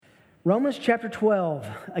Romans chapter 12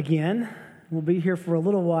 again. We'll be here for a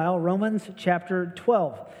little while. Romans chapter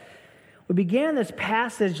 12. We began this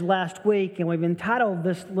passage last week, and we've entitled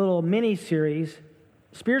this little mini-series,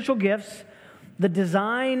 Spiritual Gifts, the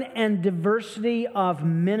Design and Diversity of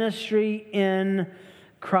Ministry in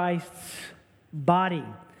Christ's Body.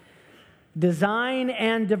 Design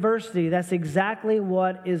and diversity, that's exactly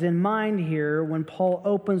what is in mind here when Paul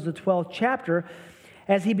opens the 12th chapter,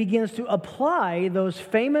 as he begins to apply those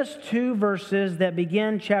famous two verses that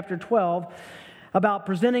begin chapter 12 about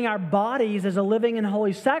presenting our bodies as a living and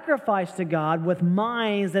holy sacrifice to God with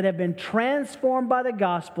minds that have been transformed by the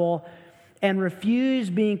gospel and refuse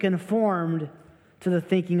being conformed to the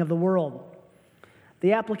thinking of the world.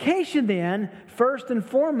 The application then, first and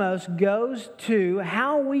foremost, goes to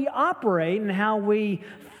how we operate and how we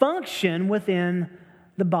function within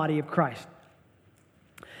the body of Christ.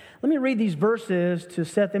 Let me read these verses to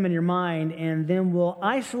set them in your mind, and then we'll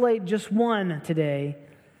isolate just one today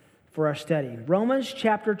for our study. Romans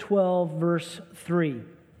chapter 12, verse 3.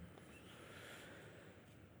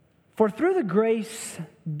 For through the grace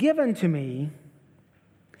given to me,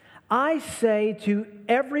 I say to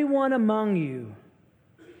everyone among you,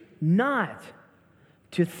 not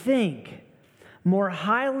to think more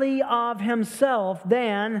highly of himself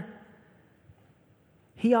than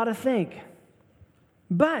he ought to think,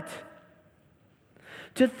 but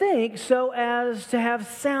to think so as to have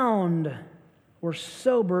sound or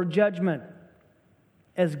sober judgment,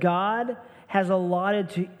 as God has allotted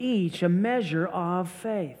to each a measure of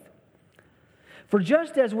faith. For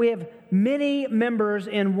just as we have many members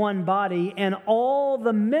in one body, and all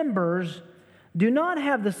the members do not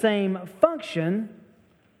have the same function,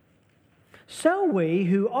 so we,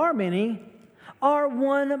 who are many, are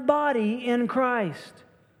one body in Christ,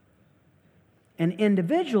 and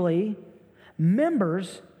individually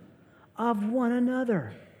members of one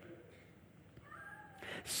another.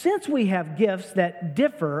 Since we have gifts that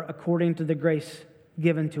differ according to the grace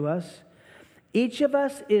given to us, each of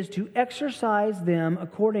us is to exercise them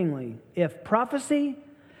accordingly. If prophecy,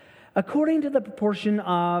 according to the proportion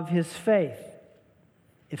of his faith.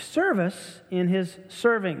 If service, in his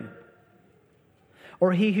serving.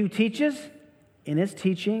 Or he who teaches, in his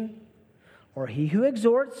teaching. Or he who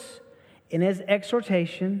exhorts, in his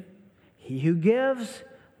exhortation. He who gives,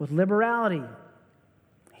 with liberality.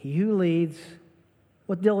 He who leads,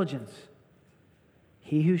 with diligence.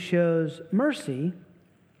 He who shows mercy,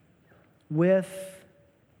 with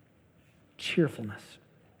cheerfulness.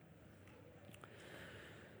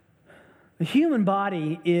 The human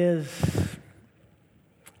body is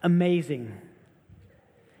amazing,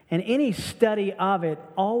 and any study of it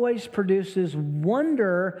always produces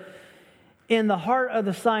wonder in the heart of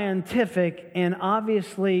the scientific, and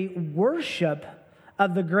obviously worship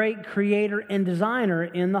of the great creator and designer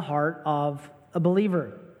in the heart of a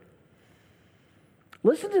believer.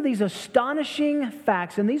 Listen to these astonishing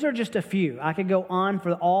facts, and these are just a few. I could go on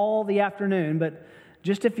for all the afternoon, but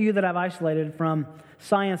just a few that I've isolated from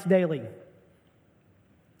Science Daily.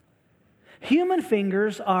 Human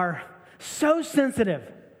fingers are so sensitive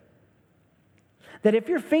that if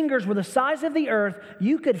your fingers were the size of the earth,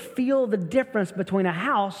 you could feel the difference between a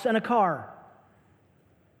house and a car.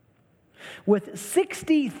 With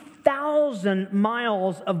 60,000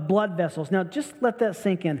 miles of blood vessels. Now, just let that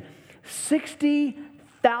sink in.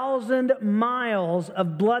 60,000 miles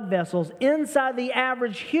of blood vessels inside the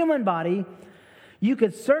average human body, you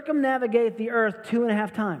could circumnavigate the earth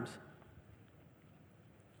 2.5 times.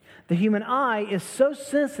 The human eye is so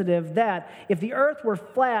sensitive that if the earth were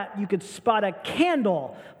flat, you could spot a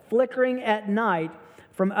candle flickering at night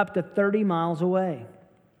from up to 30 miles away.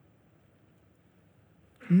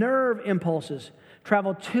 Nerve impulses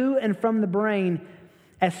travel to and from the brain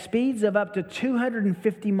at speeds of up to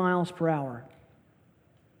 250 miles per hour.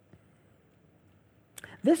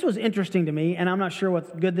 This was interesting to me, and I'm not sure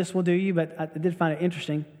what good this will do you, but I did find it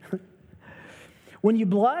interesting. When you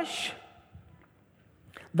blush,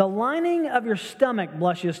 the lining of your stomach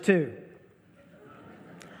blushes too.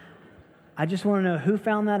 I just want to know who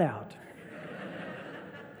found that out.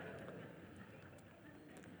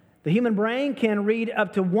 The human brain can read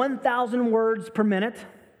up to 1,000 words per minute.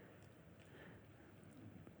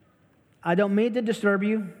 I don't mean to disturb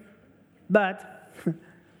you, but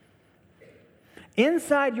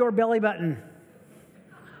inside your belly button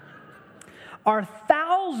are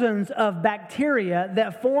thousands of bacteria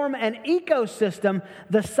that form an ecosystem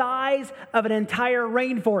the size of an entire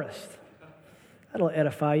rainforest. That'll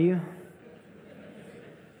edify you.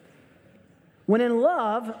 When in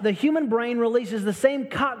love, the human brain releases the same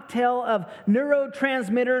cocktail of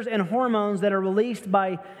neurotransmitters and hormones that are released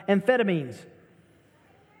by amphetamines.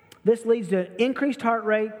 This leads to increased heart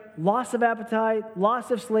rate, loss of appetite,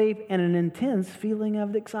 loss of sleep, and an intense feeling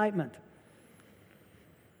of excitement.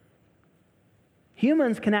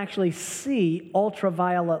 Humans can actually see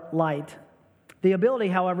ultraviolet light. The ability,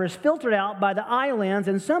 however, is filtered out by the eye lens,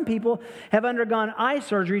 and some people have undergone eye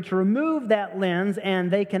surgery to remove that lens,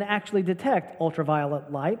 and they can actually detect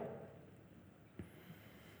ultraviolet light.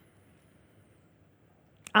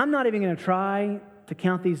 I'm not even going to try to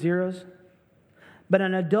count these zeros, but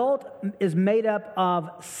an adult is made up of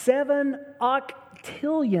 7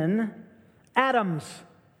 octillion atoms.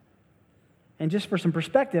 And just for some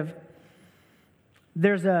perspective,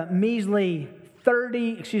 there's a measly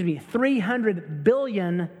 300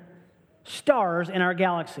 billion stars in our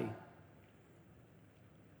galaxy.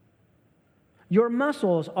 Your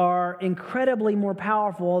muscles are incredibly more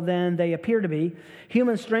powerful than they appear to be.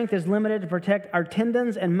 Human strength is limited to protect our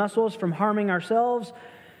tendons and muscles from harming ourselves.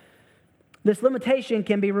 This limitation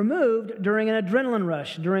can be removed during an adrenaline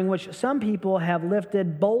rush, during which some people have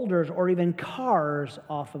lifted boulders or even cars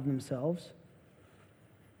off of themselves.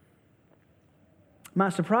 It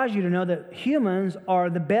might surprise you to know that humans are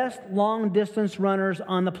the best long-distance runners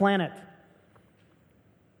on the planet.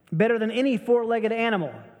 Better than any four-legged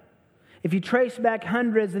animal. If you trace back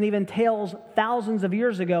hundreds and even tales thousands of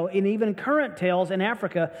years ago, and even current tales in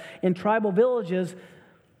Africa, in tribal villages,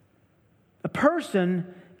 a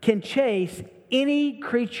person can chase any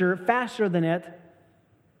creature faster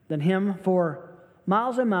than him for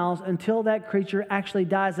miles and miles until that creature actually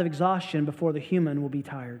dies of exhaustion before the human will be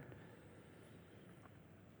tired.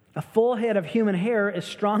 A full head of human hair is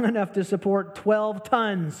strong enough to support 12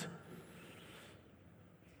 tons.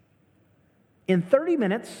 In 30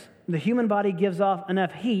 minutes, the human body gives off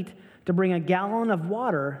enough heat to bring a gallon of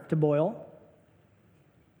water to boil.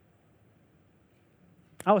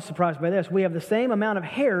 I was surprised by this. We have the same amount of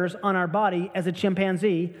hairs on our body as a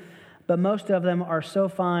chimpanzee, but most of them are so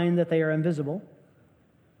fine that they are invisible.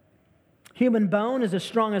 Human bone is as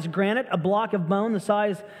strong as granite. A block of bone the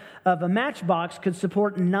size of a matchbox could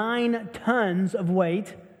support 9 tons of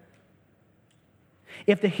weight.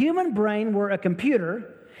 If the human brain were a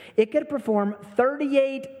computer, it could perform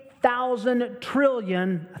 38,000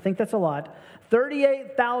 trillion, I think that's a lot,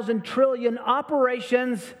 38,000 trillion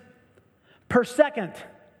operations per second.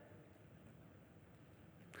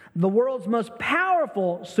 The world's most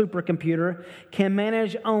powerful supercomputer can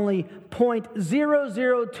manage only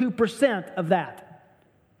 0.002% of that.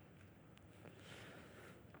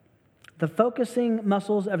 The focusing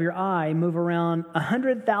muscles of your eye move around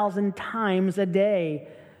 100,000 times a day.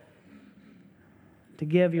 To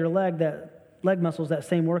give your leg muscles that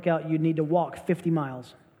same workout, you'd need to walk 50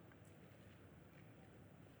 miles.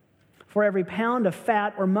 For every pound of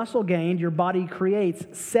fat or muscle gained, your body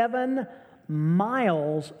creates 7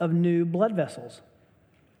 miles of new blood vessels.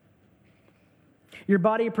 Your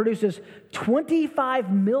body produces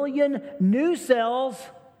 25 million new cells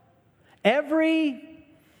every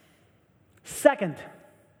second.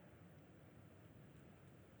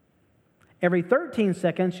 Every 13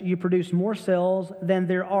 seconds, you produce more cells than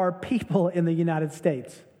there are people in the United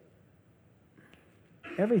States.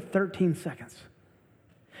 Every 13 seconds.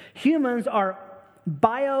 Humans are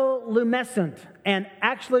bioluminescent, and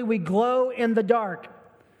actually we glow in the dark.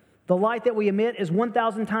 The light that we emit is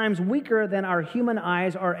 1,000 times weaker than our human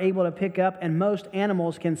eyes are able to pick up, and most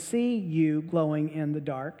animals can see you glowing in the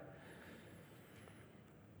dark.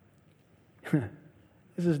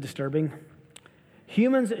 This is disturbing.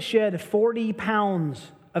 Humans shed 40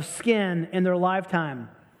 pounds of skin in their lifetime,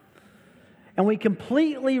 and we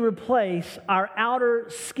completely replace our outer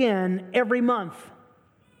skin every month.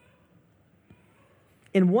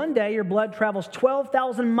 In one day, your blood travels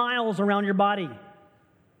 12,000 miles around your body.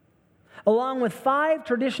 Along with 5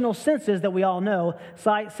 traditional senses that we all know,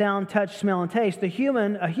 sight, sound, touch, smell, and taste, a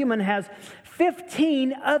human has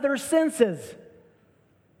 15 other senses.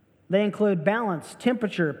 They include balance,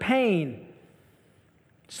 temperature, pain,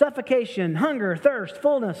 suffocation, hunger, thirst,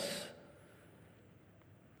 fullness.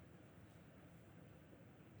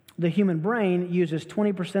 The human brain uses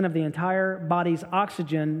 20% of the entire body's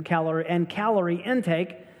oxygen calorie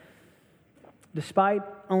intake, despite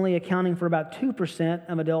only accounting for about 2%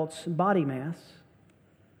 of adults' body mass.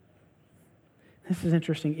 This is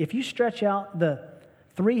interesting. If you stretch out the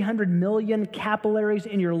 300 million capillaries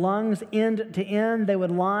in your lungs end to end, they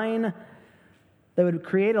would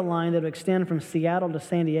create a line that would extend from Seattle to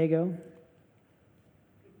San Diego.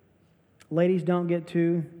 Ladies, don't get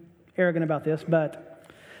too arrogant about this, but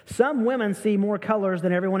some women see more colors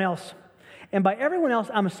than everyone else. And by everyone else,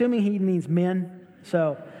 I'm assuming he means men,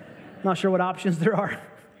 so I'm not sure what options there are.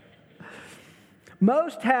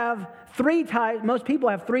 Most people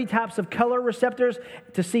have 3 types of color receptors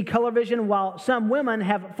to see color vision, while some women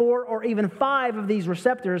have 4 or even 5 of these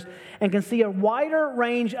receptors and can see a wider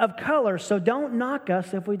range of colors. So don't knock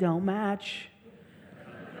us if we don't match.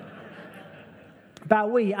 By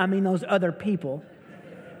we, I mean those other people.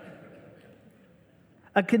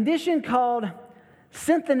 A condition called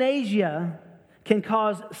synesthesia can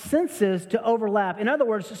cause senses to overlap. In other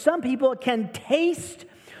words, some people can taste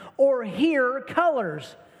or hear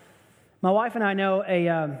colors. My wife and I know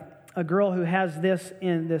a girl who has this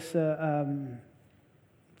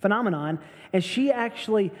phenomenon, and she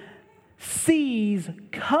actually sees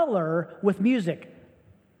color with music.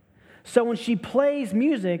 So when she plays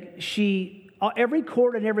music, every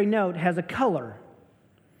chord and every note has a color.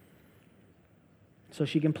 So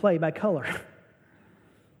she can play by color.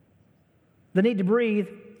 The need to breathe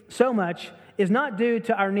so much is not due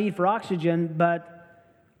to our need for oxygen, but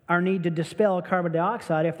our need to dispel carbon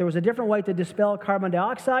dioxide. If there was a different way to dispel carbon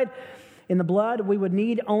dioxide in the blood, we would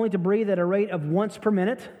need only to breathe at a rate of once per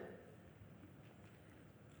minute.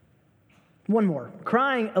 One more.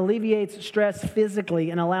 Crying alleviates stress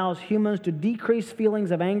physically and allows humans to decrease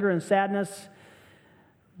feelings of anger and sadness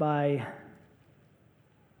by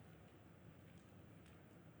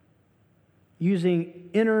using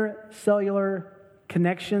intercellular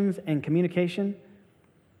connections and communication.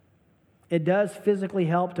 It does physically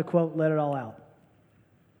help to, quote, let it all out.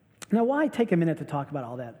 Now, why take a minute to talk about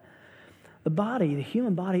all that? The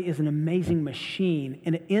human body is an amazing machine,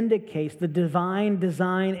 and it indicates the divine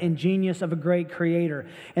design and genius of a great creator.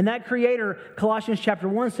 And that creator, Colossians chapter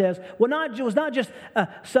 1 says, was not just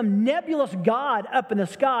some nebulous God up in the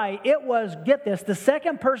sky. It was, get this, the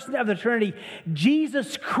second person of the Trinity,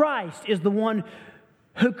 Jesus Christ, is the one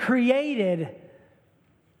who created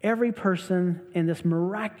every person in this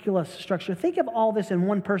miraculous structure. Think of all this in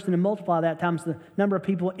one person and multiply that times the number of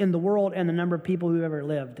people in the world and the number of people who ever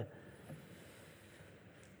lived.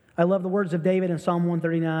 I love the words of David in Psalm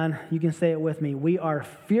 139. You can say it with me. We are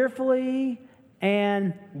fearfully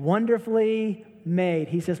and wonderfully made.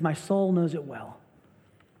 He says, my soul knows it well.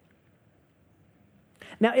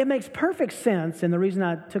 Now, it makes perfect sense, and the reason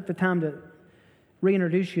I took the time to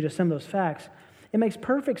reintroduce you to some of those facts, it makes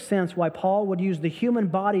perfect sense why Paul would use the human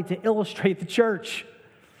body to illustrate the church.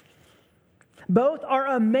 Both are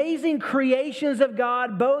amazing creations of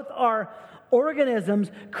God. Both are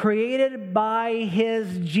organisms created by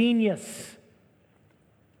His genius.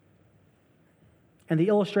 And the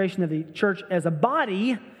illustration of the church as a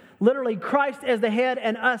body, literally Christ as the head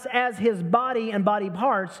and us as His body and body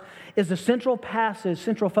parts, is the central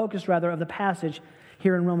focus of the passage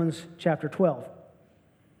here in Romans chapter 12.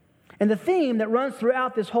 And the theme that runs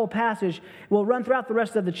throughout this whole passage, will run throughout the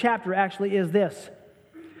rest of the chapter actually, is this.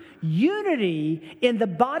 Unity in the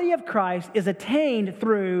body of Christ is attained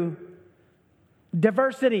through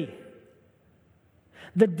diversity.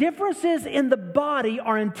 The differences in the body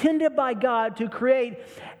are intended by God to create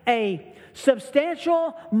a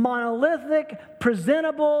substantial, monolithic,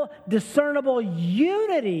 presentable, discernible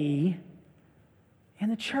unity in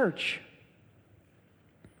the church.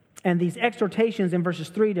 And these exhortations in verses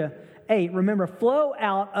 3 to 8, remember, flow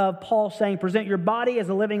out of Paul saying, present your body as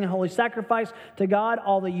a living and holy sacrifice to God,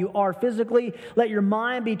 all that you are physically. Let your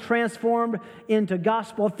mind be transformed into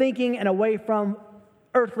gospel thinking and away from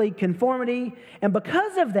earthly conformity. And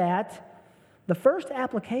because of that, the first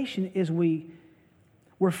application is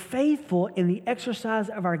we're faithful in the exercise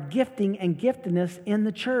of our gifting and giftedness in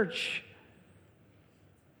the church.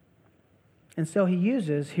 And so he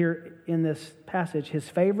uses here in this passage his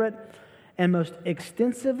favorite and most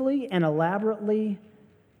extensively and elaborately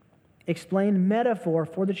explained metaphor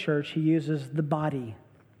for the church. He uses the body.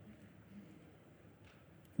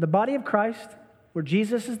 The body of Christ, where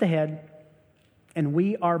Jesus is the head, and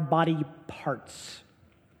we are body parts.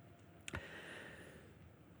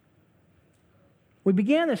 We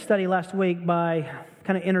began this study last week by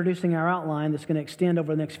kind of introducing our outline that's going to extend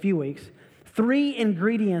over the next few weeks. 3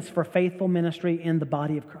 ingredients for faithful ministry in the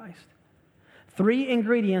body of Christ. 3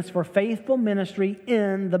 ingredients for faithful ministry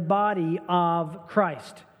in the body of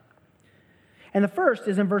Christ. And the first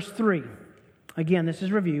is in verse 3. Again, this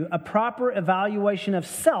is review. A proper evaluation of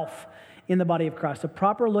self in the body of Christ. A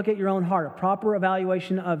proper look at your own heart. A proper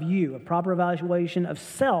evaluation of you. A proper evaluation of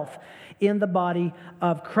self in the body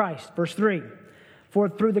of Christ. Verse 3. For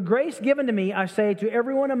through the grace given to me, I say to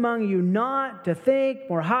everyone among you not to think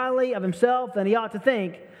more highly of himself than he ought to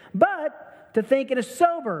think, but to think in a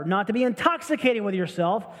sober, not to be intoxicated with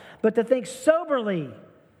yourself, but to think soberly,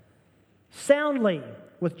 soundly,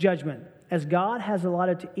 with judgment, as God has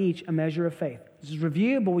allotted to each a measure of faith. This is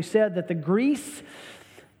review, but we said that the grease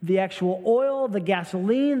the actual oil, the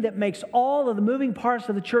gasoline that makes all of the moving parts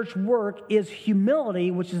of the church work is humility,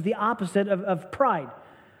 which is the opposite of pride.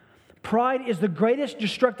 Pride is the greatest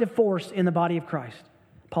destructive force in the body of Christ.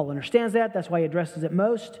 Paul understands that. That's why he addresses it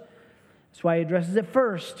most. That's why he addresses it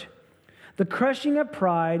first. The crushing of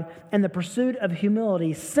pride and the pursuit of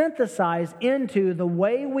humility synthesize into the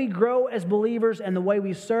way we grow as believers and the way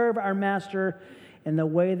we serve our Master and the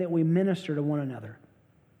way that we minister to one another.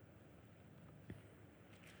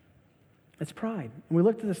 It's pride. We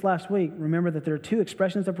looked at this last week. Remember that there are two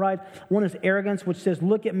expressions of pride. One is arrogance, which says,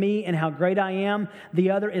 look at me and how great I am. The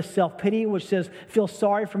other is self-pity, which says, feel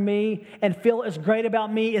sorry for me and feel as great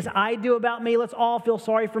about me as I do about me. Let's all feel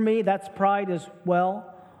sorry for me. That's pride as well.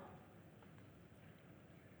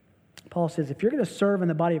 Paul says, if you're going to serve in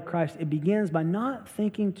the body of Christ, it begins by not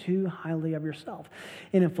thinking too highly of yourself.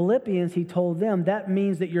 And in Philippians, he told them that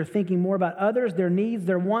means that you're thinking more about others, their needs,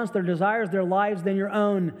 their wants, their desires, their lives than your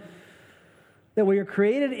own. That we are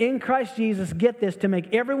created in Christ Jesus, get this, to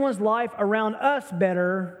make everyone's life around us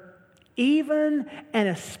better, even and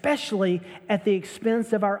especially at the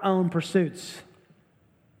expense of our own pursuits.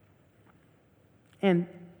 And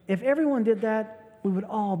if everyone did that, we would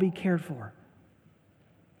all be cared for.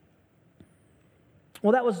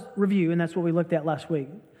 Well, that was review, and that's what we looked at last week.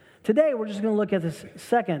 Today, we're just going to look at this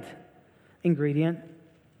second ingredient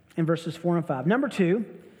in verses 4 and 5. Number 2,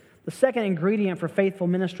 the second ingredient for faithful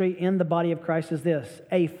ministry in the body of Christ is this: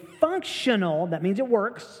 a functional, that means it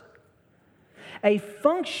works, a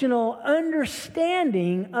functional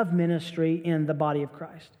understanding of ministry in the body of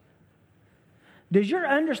Christ. Does your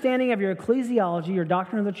understanding of your ecclesiology, your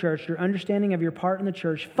doctrine of the church, your understanding of your part in the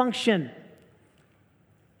church function?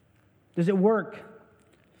 Does it work?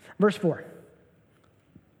 Verse 4.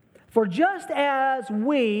 For just as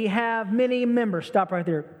we have many members, stop right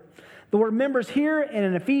there. The word members here and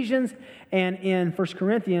in Ephesians and in 1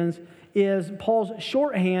 Corinthians is Paul's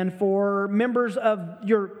shorthand for members of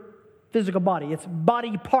your physical body. It's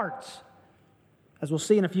body parts. As we'll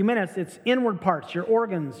see in a few minutes, it's inward parts, your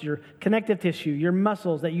organs, your connective tissue, your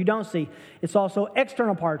muscles that you don't see. It's also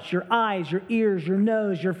external parts, your eyes, your ears, your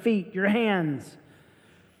nose, your feet, your hands.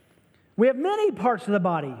 We have many parts of the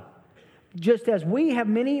body, just as we have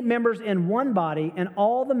many members in one body, and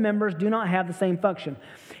all the members do not have the same function.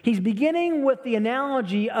 He's beginning with the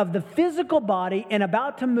analogy of the physical body and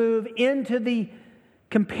about to move into the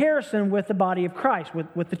comparison with the body of Christ,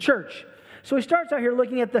 with the church. So he starts out here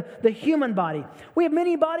looking at the human body. We have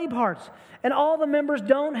many body parts, and all the members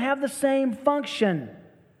don't have the same function.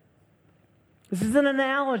 This is an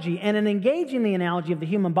analogy, and in engaging the analogy of the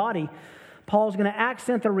human body, Paul's going to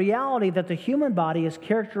accent the reality that the human body is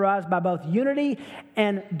characterized by both unity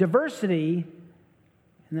and diversity,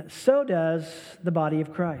 and that so does the body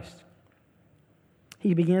of Christ.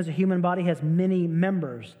 He begins, the human body has many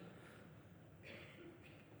members.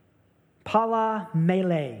 Pala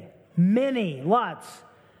mele, many, lots,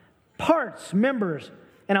 parts, members.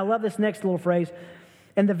 And I love this next little phrase.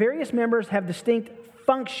 And the various members have distinct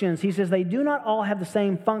functions. He says they do not all have the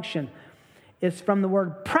same function. It's from the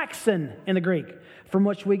word praxin in the Greek, from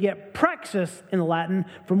which we get praxis in the Latin,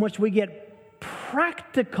 from which we get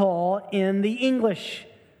practical in the English.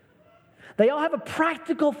 They all have a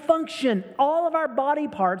practical function. All of our body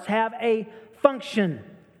parts have a function.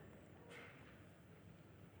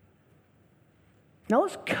 Now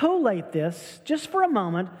let's collate this just for a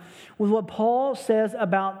moment with what Paul says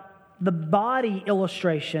about the body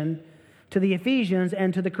illustration to the Ephesians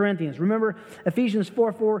and to the Corinthians. Remember, Ephesians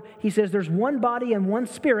 4:4, he says there's one body and one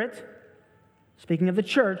spirit, speaking of the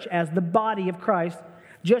church as the body of Christ,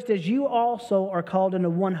 just as you also are called into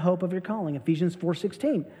one hope of your calling. Ephesians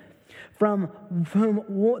 4:16, from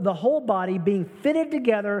whom the whole body being fitted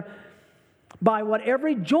together by what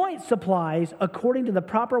every joint supplies, according to the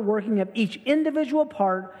proper working of each individual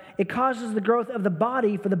part, it causes the growth of the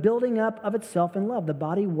body for the building up of itself in love. The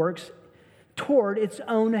body works toward its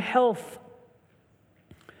own health.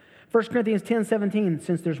 1 Corinthians 10:17,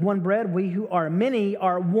 since there's one bread, we who are many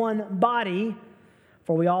are one body,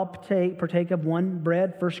 for we all partake of one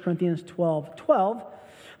bread. 1 Corinthians 12:12,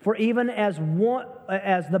 for even as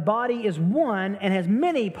the body is one and has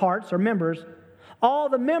many parts or members, all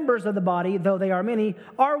the members of the body, though they are many,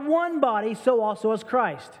 are one body, so also is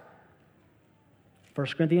Christ.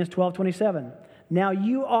 1 Corinthians 12:27. Now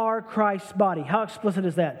you are Christ's body. How explicit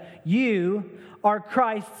is that? You are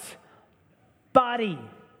Christ's body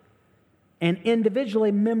and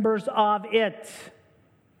individually members of it.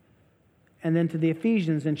 And then to the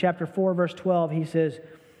Ephesians in chapter 4, verse 12, he says,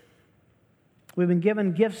 we've been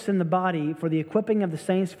given gifts in the body for the equipping of the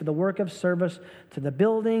saints for the work of service to the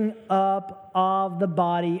building up of the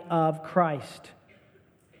body of Christ.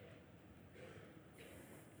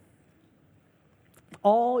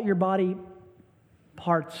 All your body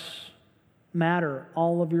parts matter.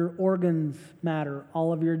 All of your organs matter.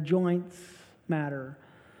 All of your joints matter.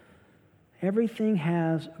 Everything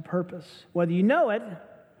has a purpose, whether you know it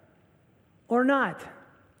or not.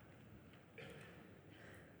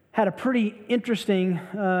 Had a pretty interesting,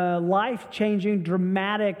 life-changing,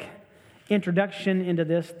 dramatic introduction into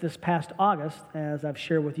this past August, as I've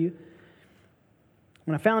shared with you,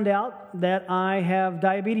 when I found out that I have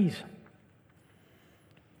diabetes.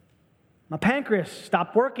 My pancreas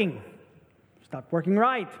stopped working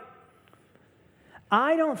right.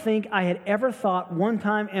 I don't think I had ever thought one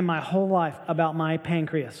time in my whole life about my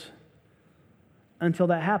pancreas until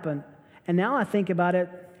that happened. And now I think about it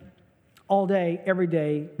all day, every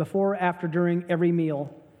day, before, after, during every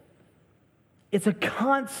meal. It's a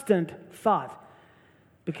constant thought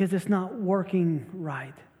because it's not working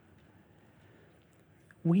right.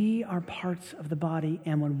 We are parts of the body,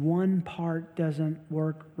 and when one part doesn't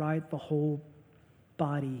work right, the whole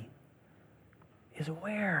body is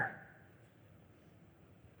aware.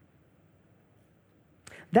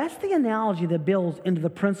 That's the analogy that builds into the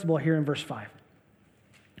principle here in verse 5.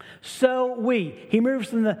 So we. He moves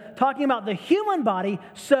from talking about the human body,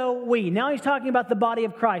 so we. Now he's talking about the body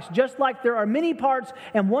of Christ. Just like there are many parts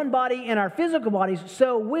and one body in our physical bodies,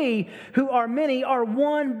 so we, who are many, are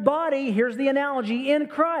one body, here's the analogy, in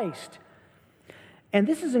Christ. And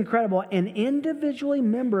this is incredible. And individually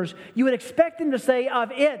members, you would expect him to say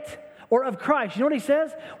of it or of Christ. You know what he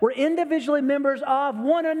says? We're individually members of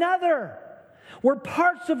one another. We're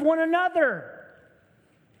parts of one another.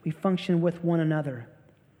 We function with one another.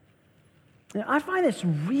 Now, I find this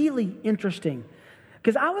really interesting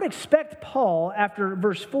because I would expect Paul, after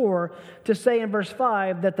verse 4, to say in verse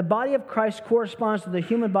 5 that the body of Christ corresponds to the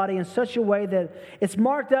human body in such a way that it's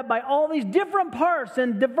marked up by all these different parts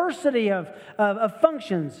and diversity of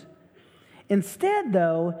functions. Instead,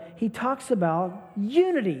 though, he talks about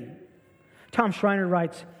unity. Tom Schreiner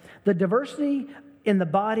writes, the diversity in the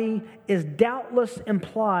body is doubtless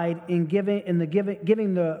implied in given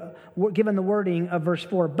the wording of verse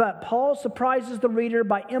 4. But Paul surprises the reader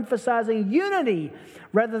by emphasizing unity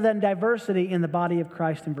rather than diversity in the body of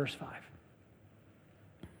Christ in verse 5.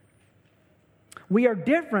 We are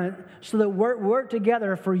different so that we work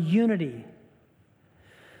together for unity.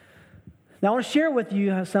 Now, I want to share with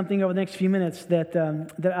you something over the next few minutes that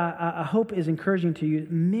I hope is encouraging to you.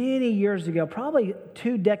 Many years ago, probably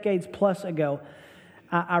 2 decades plus ago,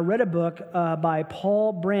 I read a book by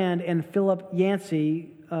Paul Brand and Philip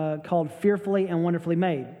Yancey called Fearfully and Wonderfully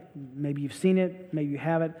Made. Maybe you've seen it, maybe you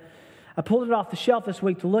haven't. I pulled it off the shelf this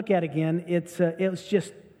week to look at again. It was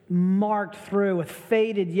just marked through with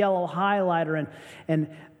faded yellow highlighter and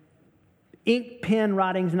ink pen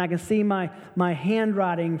writings, and I can see my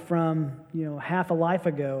handwriting from half a life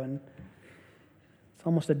ago, and it's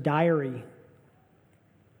almost a diary.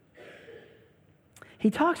 He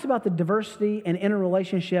talks about the diversity and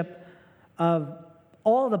interrelationship of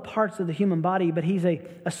all the parts of the human body, but he's a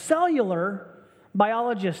cellular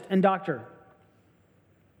biologist and doctor.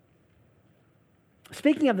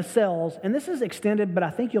 Speaking of the cells, and this is extended, but I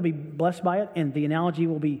think you'll be blessed by it, and the analogy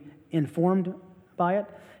will be informed by it.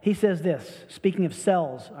 He says this, speaking of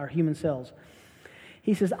cells, our human cells.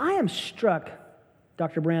 He says, I am struck,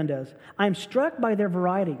 Dr. Brand does, I am struck by their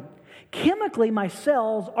variety. Chemically, my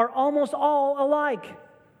cells are almost all alike.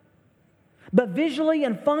 But visually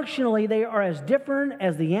and functionally, they are as different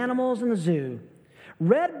as the animals in the zoo.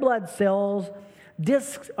 Red blood cells,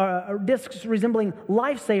 discs resembling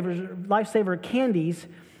lifesaver candies,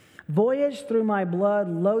 voyage through my blood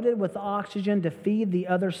loaded with oxygen to feed the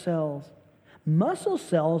other cells. Muscle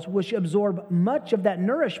cells, which absorb much of that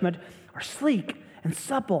nourishment, are sleek and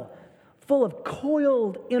supple, full of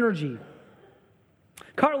coiled energy.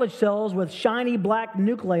 Cartilage cells with shiny black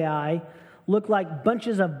nuclei look like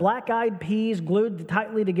bunches of black-eyed peas glued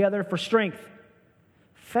tightly together for strength.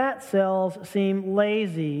 Fat cells seem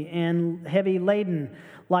lazy and heavy-laden,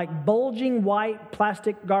 like bulging white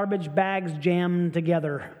plastic garbage bags jammed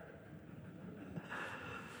together.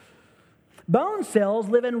 Bone cells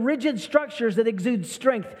live in rigid structures that exude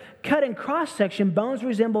strength. Cut in cross-section, bones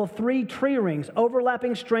resemble 3 tree rings,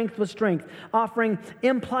 overlapping strength with strength, offering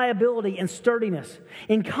impliability and sturdiness.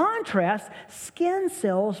 In contrast, skin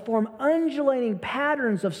cells form undulating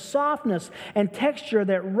patterns of softness and texture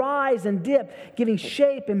that rise and dip, giving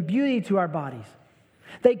shape and beauty to our bodies.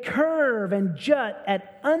 They curve and jut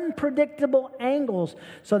at unpredictable angles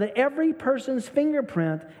so that every person's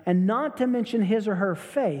fingerprint, and not to mention his or her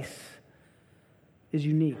face, is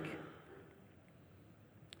unique.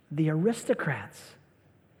 The aristocrats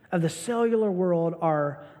of the cellular world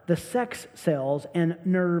are the sex cells and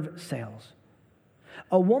nerve cells.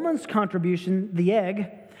 A woman's contribution, the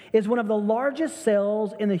egg, is one of the largest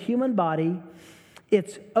cells in the human body.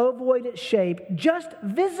 Its ovoid shape, just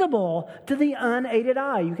visible to the unaided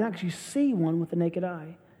eye. You can actually see one with the naked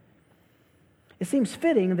eye. It seems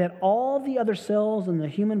fitting that all the other cells in the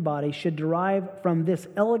human body should derive from this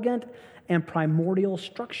elegant and primordial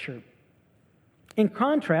structure. In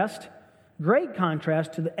contrast, great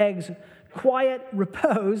contrast to the egg's quiet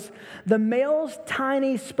repose, the male's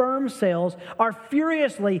tiny sperm cells are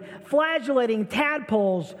furiously flagellating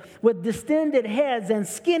tadpoles with distended heads and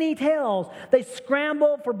skinny tails. They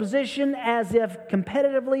scramble for position as if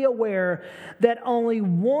competitively aware that only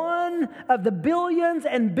one of the billions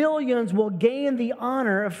and billions will gain the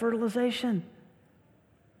honor of fertilization.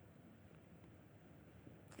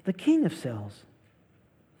 The king of cells,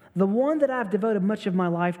 the one that I've devoted much of my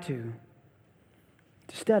life to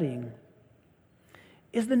studying,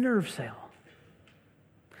 is the nerve cell.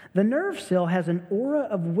 The nerve cell has an aura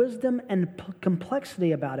of wisdom and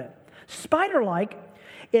complexity about it. Spider-like,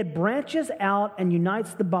 it branches out and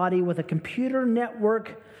unites the body with a computer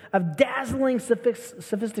network of dazzling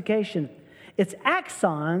sophistication. Its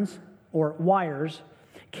axons, or wires,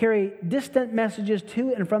 carry distant messages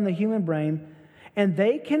to and from the human brain, and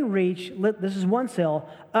they can reach, this is one cell,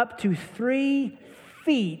 up to 3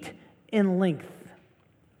 feet in length.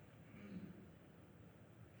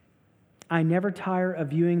 I never tire of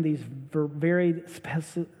viewing these varied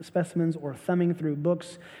specimens or thumbing through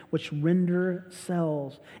books which render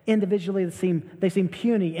cells. Individually, they seem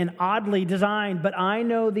puny and oddly designed, but I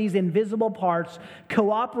know these invisible parts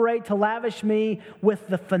cooperate to lavish me with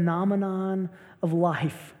the phenomenon of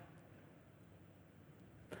life.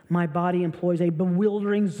 My body employs a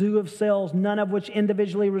bewildering zoo of cells, none of which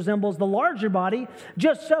individually resembles the larger body.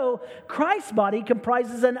 Just so, Christ's body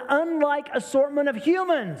comprises an unlike assortment of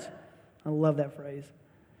humans. I love that phrase.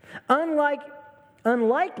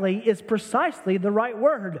 Unlikely is precisely the right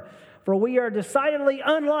word, for we are decidedly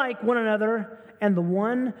unlike one another and the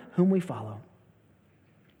one whom we follow.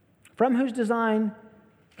 From whose design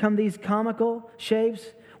come these comical shapes,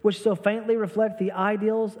 which so faintly reflect the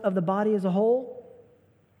ideals of the body as a whole?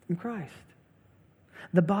 From Christ.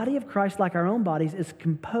 The body of Christ, like our own bodies, is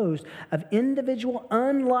composed of individual,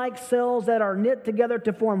 unlike cells that are knit together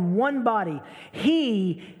to form one body.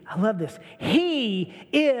 I love this, He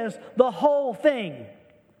is the whole thing.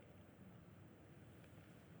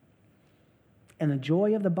 And the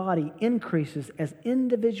joy of the body increases as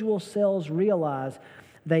individual cells realize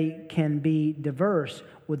they can be diverse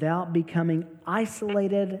without becoming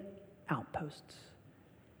isolated outposts.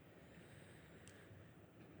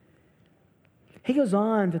 He goes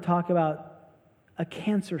on to talk about a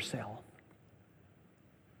cancer cell,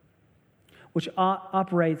 which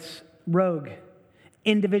operates rogue,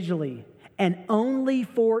 individually, and only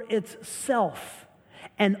for itself.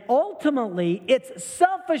 And ultimately, its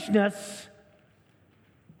selfishness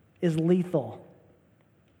is lethal.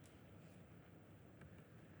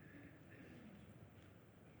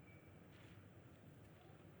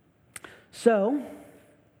 So,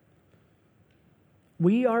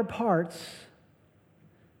 we are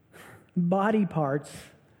body parts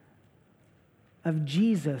of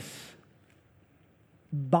Jesus'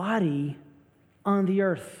 body on the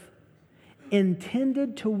earth,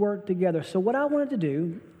 intended to work together. So what I wanted to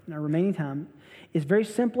do in our remaining time is very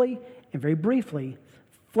simply and very briefly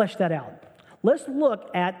flesh that out. Let's look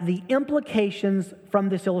at the implications from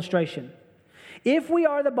this illustration. If we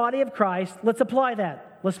are the body of Christ, let's apply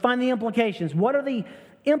that. Let's find the implications. What are the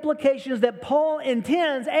implications that Paul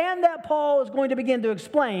intends and that Paul is going to begin to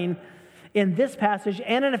explain in this passage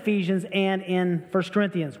and in Ephesians and in 1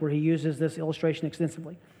 Corinthians, where he uses this illustration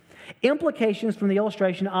extensively. Implications from the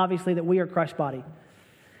illustration, obviously, that we are Christ's body.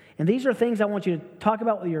 And these are things I want you to talk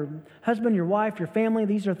about with your husband, your wife, your family.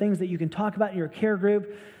 These are things that you can talk about in your care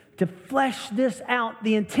group. To flesh this out,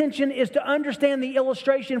 the intention is to understand the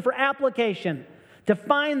illustration for application, to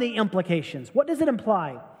find the implications. What does it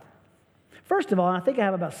imply? First of all, I think I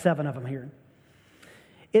have about 7 of them here.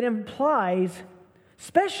 It implies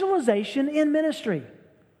specialization in ministry.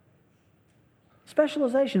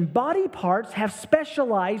 Specialization. Body parts have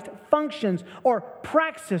specialized functions or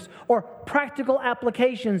praxis or practical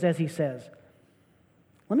applications, as he says.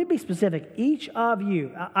 Let me be specific. Each of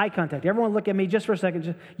you, eye contact, everyone look at me just for a second.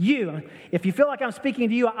 Just you, if you feel like I'm speaking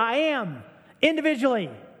to you, I am, individually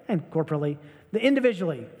and corporately,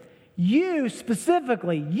 individually. You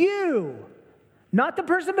specifically, you, not the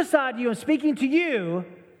person beside you, I'm speaking to you,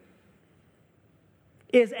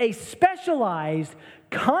 is a specialized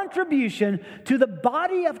contribution to the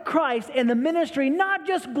body of Christ and the ministry, not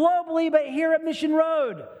just globally, but here at Mission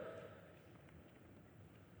Road.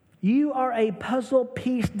 You are a puzzle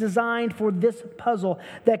piece designed for this puzzle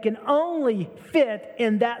that can only fit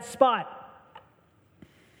in that spot.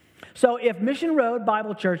 So if Mission Road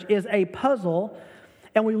Bible Church is a puzzle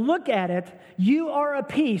and we look at it, you are a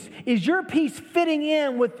piece. Is your piece fitting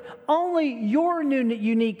in with only your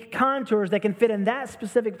unique contours that can fit in that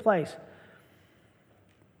specific place?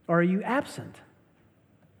 Or are you absent?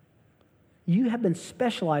 You have been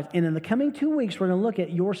specialized. And in the coming 2 weeks, we're going to look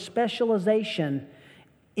at your specialization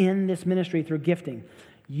in this ministry through gifting.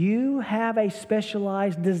 You have a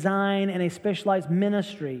specialized design and a specialized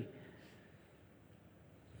ministry.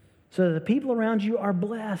 So that the people around you are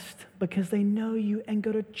blessed because they know you and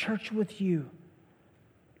go to church with you.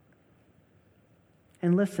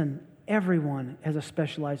 And listen, everyone has a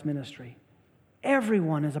specialized ministry.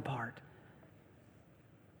 Everyone is a part.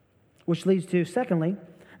 Which leads to, secondly,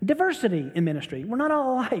 diversity in ministry. We're not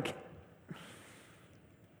all alike.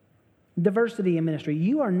 Diversity in ministry.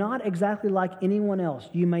 You are not exactly like anyone else.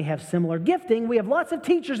 You may have similar gifting. We have lots of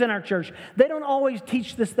teachers in our church. They don't always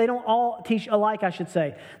teach this. They don't all teach alike, I should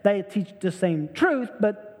say. They teach the same truth,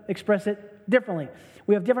 but express it differently.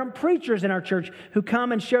 We have different preachers in our church who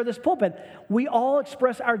come and share this pulpit. We all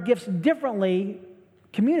express our gifts differently,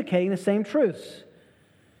 communicating the same truths.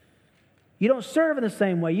 You don't serve in the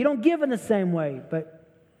same way. You don't give in the same way, but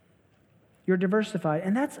you're diversified.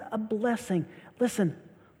 And that's a blessing. Listen.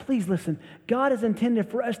 Please listen. God has intended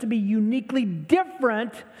for us to be uniquely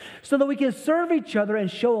different so that we can serve each other and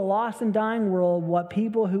show a lost and dying world what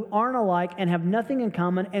people who aren't alike and have nothing in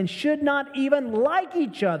common and should not even like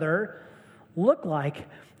each other look like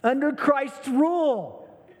under Christ's rule.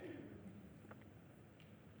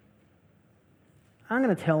 I'm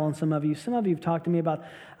going to tell on some of you. Some of you have talked to me about,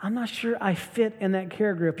 I'm not sure I fit in that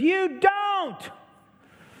care group. You don't!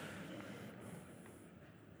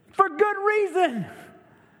 For good reason.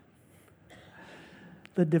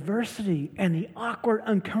 The diversity and the awkward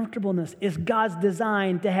uncomfortableness is God's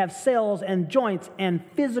design to have cells and joints and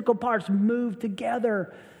physical parts move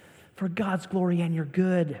together for God's glory and your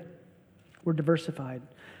good. We're diversified.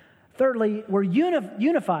 Thirdly, we're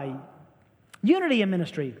unified. Unity in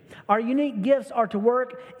ministry. Our unique gifts are to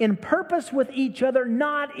work in purpose with each other,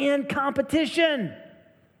 not in competition.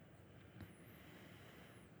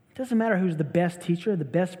 It doesn't matter who's the best teacher, the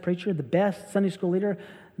best preacher, the best Sunday school leader,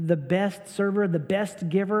 the best server, the best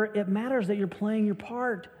giver. It matters that you're playing your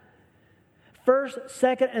part. First,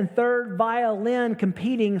 second, and third violin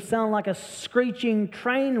competing sound like a screeching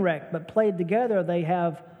train wreck, but played together, they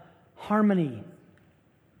have harmony.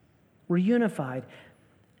 We're unified.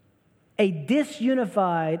 A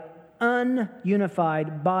disunified,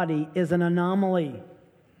 ununified body is an anomaly.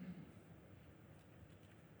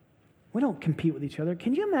 We don't compete with each other.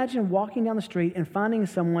 Can you imagine walking down the street and finding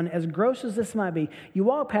someone, as gross as this might be, you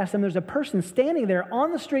walk past them, there's a person standing there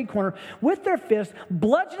on the street corner with their fist,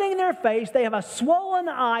 bludgeoning their face, they have a swollen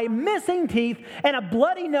eye, missing teeth, and a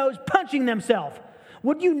bloody nose, punching themselves.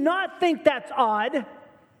 Would you not think that's odd?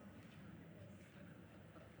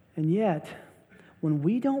 And yet, when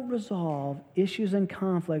we don't resolve issues and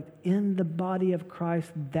conflict in the body of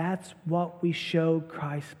Christ, that's what we show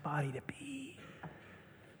Christ's body to be.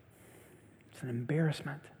 An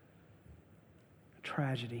embarrassment, a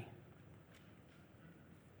tragedy.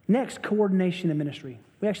 Next, coordination in ministry.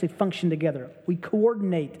 We actually function together. We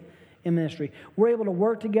coordinate in ministry. We're able to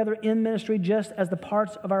work together in ministry just as the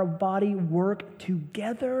parts of our body work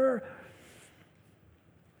together.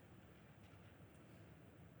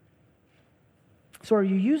 So are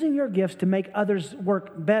you using your gifts to make others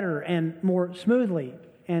work better and more smoothly?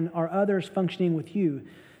 And are others functioning with you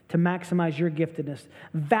to maximize your giftedness?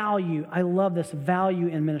 Value. I love this value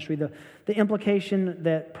in ministry. The implication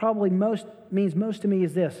that probably means most to me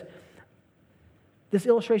is this. This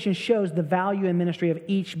illustration shows the value in ministry of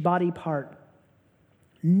each body part.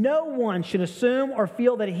 No one should assume or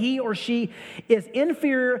feel that he or she is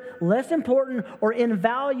inferior, less important, or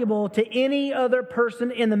invaluable to any other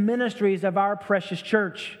person in the ministries of our precious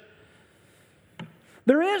church.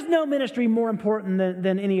 There is no ministry more important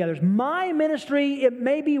than any others. My ministry, it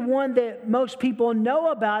may be one that most people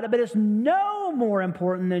know about, but it's no more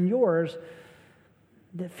important than yours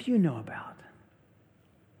that few know about.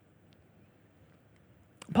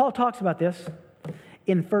 Paul talks about this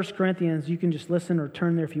in 1 Corinthians. You can just listen or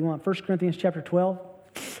turn there if you want. 1 Corinthians chapter 12,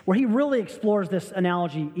 where he really explores this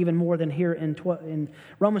analogy even more than here in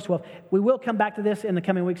Romans 12. We will come back to this in the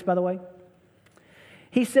coming weeks, by the way.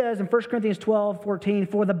 He says in 1 Corinthians 12:14,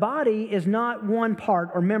 for the body is not one part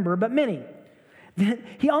or member, but many.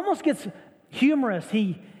 He almost gets humorous.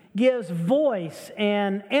 He gives voice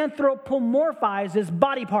and anthropomorphizes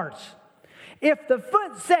body parts. If the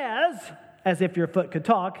foot says, as if your foot could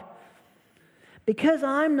talk, Because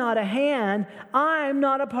I'm not a hand, I'm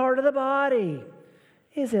not a part of the body.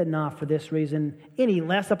 Is it not for this reason any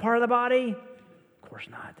less a part of the body? Of course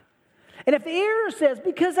not. And if the ear says,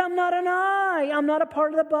 because I'm not an eye, I'm not a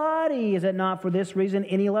part of the body, is it not for this reason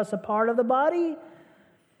any less a part of the body?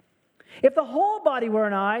 If the whole body were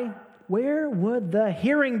an eye, where would the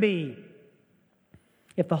hearing be?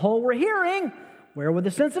 If the whole were hearing, where would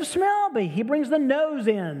the sense of smell be? He brings the nose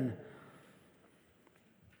in.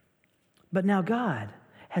 But now God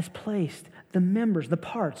has placed the members, the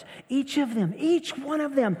parts, each of them, each one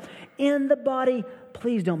of them in the body.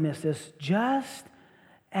 Please don't miss this. Just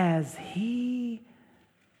as He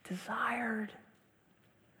desired.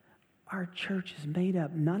 Our church is made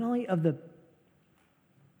up not only of the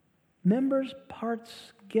members,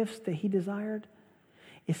 parts, gifts that He desired,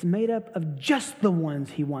 it's made up of just the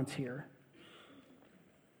ones He wants here.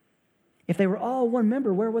 If they were all one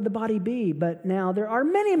member, where would the body be? But now there are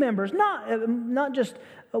many members, not just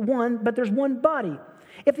one, but there's one body.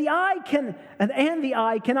 If the eye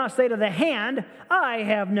cannot say to the hand, I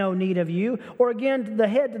have no need of you, or again to the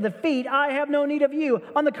head to the feet, I have no need of you.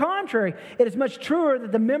 On the contrary, it is much truer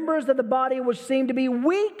that the members of the body which seem to be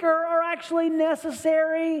weaker are actually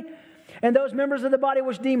necessary. And those members of the body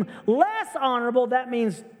which deem less honorable, that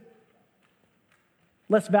means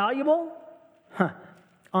less valuable,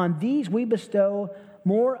 on these we bestow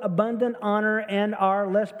more abundant honor, and our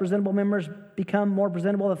less presentable members become more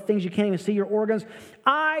presentable. The things you can't even see, your organs.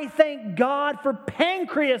 I thank God for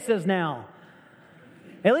pancreases now.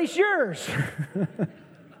 At least yours.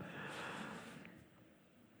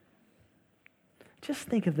 Just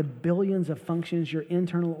think of the billions of functions your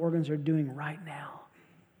internal organs are doing right now.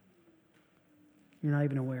 You're not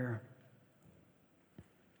even aware.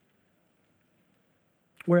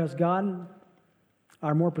 Whereas God,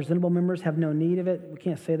 our more presentable members, have no need of it. We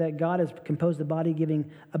can't say that. God has composed the body,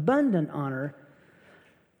 giving abundant honor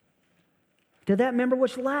to that member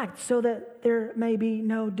which lacked, so that there may be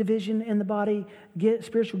no division in the body.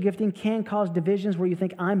 Spiritual gifting can cause divisions where you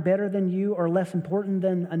think I'm better than you or less important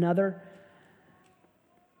than another.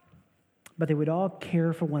 But they would all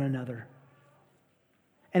care for one another.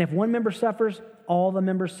 And if one member suffers, all the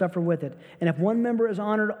members suffer with it. And if one member is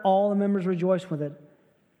honored, all the members rejoice with it.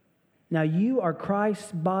 Now you are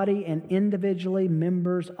Christ's body and individually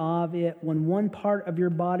members of it. When one part of your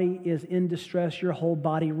body is in distress, your whole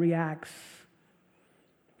body reacts.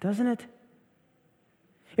 Doesn't it?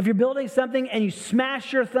 If you're building something and you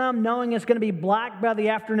smash your thumb knowing it's going to be black by the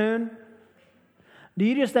afternoon, do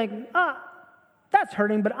you just think, that's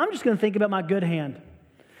hurting, but I'm just going to think about my good hand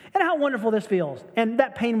and how wonderful this feels, and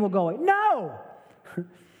that pain will go away? No!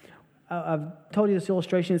 I've told you this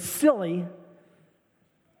illustration. It's silly.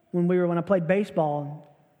 When I played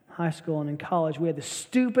baseball in high school and in college, we had this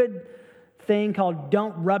stupid thing called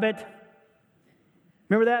don't rub it.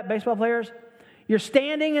 Remember that, baseball players? You're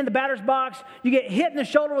standing in the batter's box, you get hit in the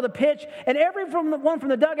shoulder with a pitch, and one from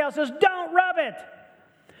the dugout says, don't rub it.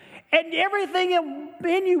 And everything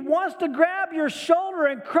in you wants to grab your shoulder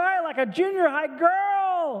and cry like a junior high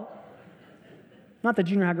girl. Not that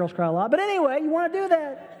junior high girls cry a lot, but anyway, you want to do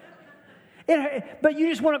that. But you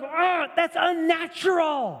just want to go, that's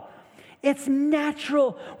unnatural. It's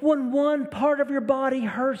natural when one part of your body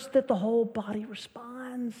hurts that the whole body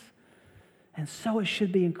responds. And so it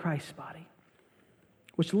should be in Christ's body.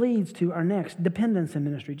 Which leads to our next, dependence in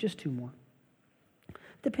ministry. Just two more.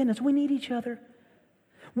 Dependence. We need each other.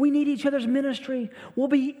 We need each other's ministry. We'll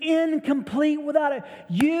be incomplete without it.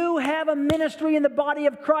 You have a ministry in the body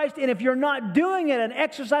of Christ, and if you're not doing it and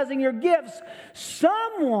exercising your gifts,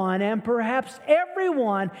 someone, and perhaps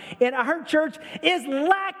everyone in our church, is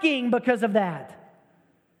lacking because of that.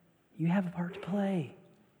 You have a part to play.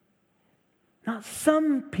 Not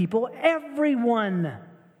some people, everyone.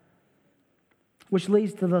 Which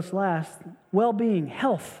leads to this last, well-being,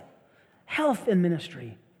 health. Health in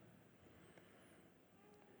ministry.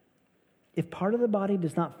 If part of the body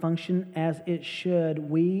does not function as it should,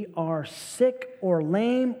 we are sick or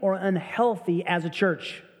lame or unhealthy as a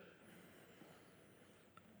church.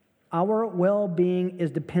 Our well-being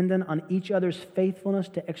is dependent on each other's faithfulness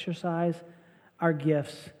to exercise our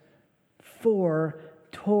gifts for,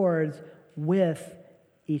 towards, with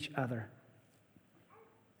each other.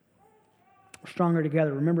 We're stronger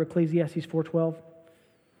together. Remember Ecclesiastes 4:12?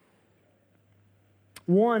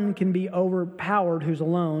 One can be overpowered who's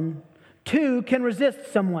alone. Two can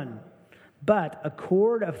resist someone, but a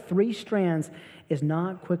cord of 3 strands is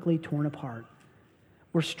not quickly torn apart.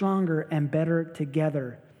 We're stronger and better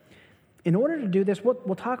together. In order to do this, we'll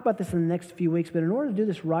talk about this in the next few weeks, but in order to do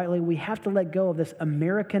this rightly, we have to let go of this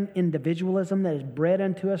American individualism that is bred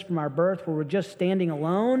into us from our birth, where we're just standing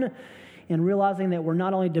alone in realizing that we're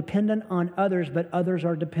not only dependent on others, but others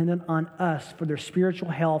are dependent on us for their spiritual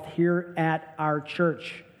health here at our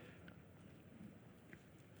church.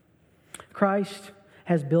 Christ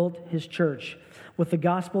has built his church with the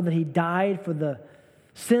gospel that he died for the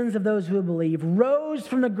sins of those who believe, rose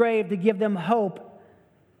from the grave to give them hope,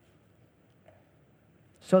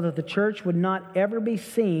 so that the church would not ever be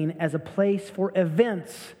seen as a place for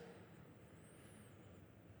events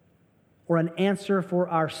or an answer for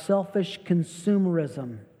our selfish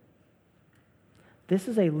consumerism. This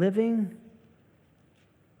is a living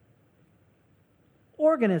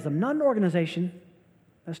organism, not an organization.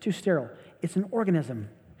 That's too sterile. It's an organism.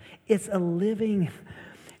 It's a living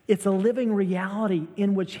reality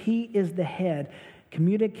in which he is the head,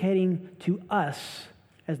 communicating to us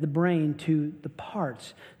as the brain, to the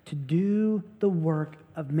parts, to do the work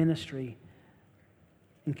of ministry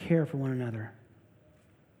and care for one another.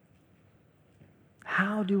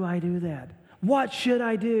 How do I do that? What should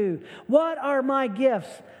I do? What are my gifts?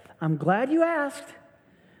 I'm glad you asked,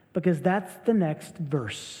 because that's the next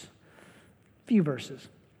verse. A few verses.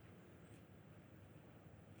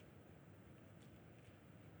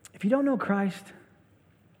 If you don't know Christ,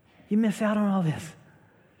 you miss out on all this.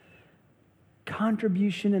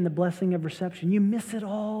 Contribution and the blessing of reception. You miss it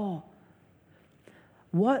all.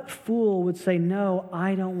 What fool would say, no,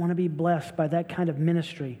 I don't want to be blessed by that kind of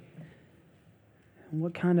ministry? And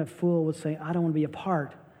what kind of fool would say, I don't want to be a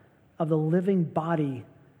part of the living body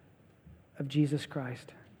of Jesus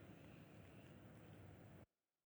Christ?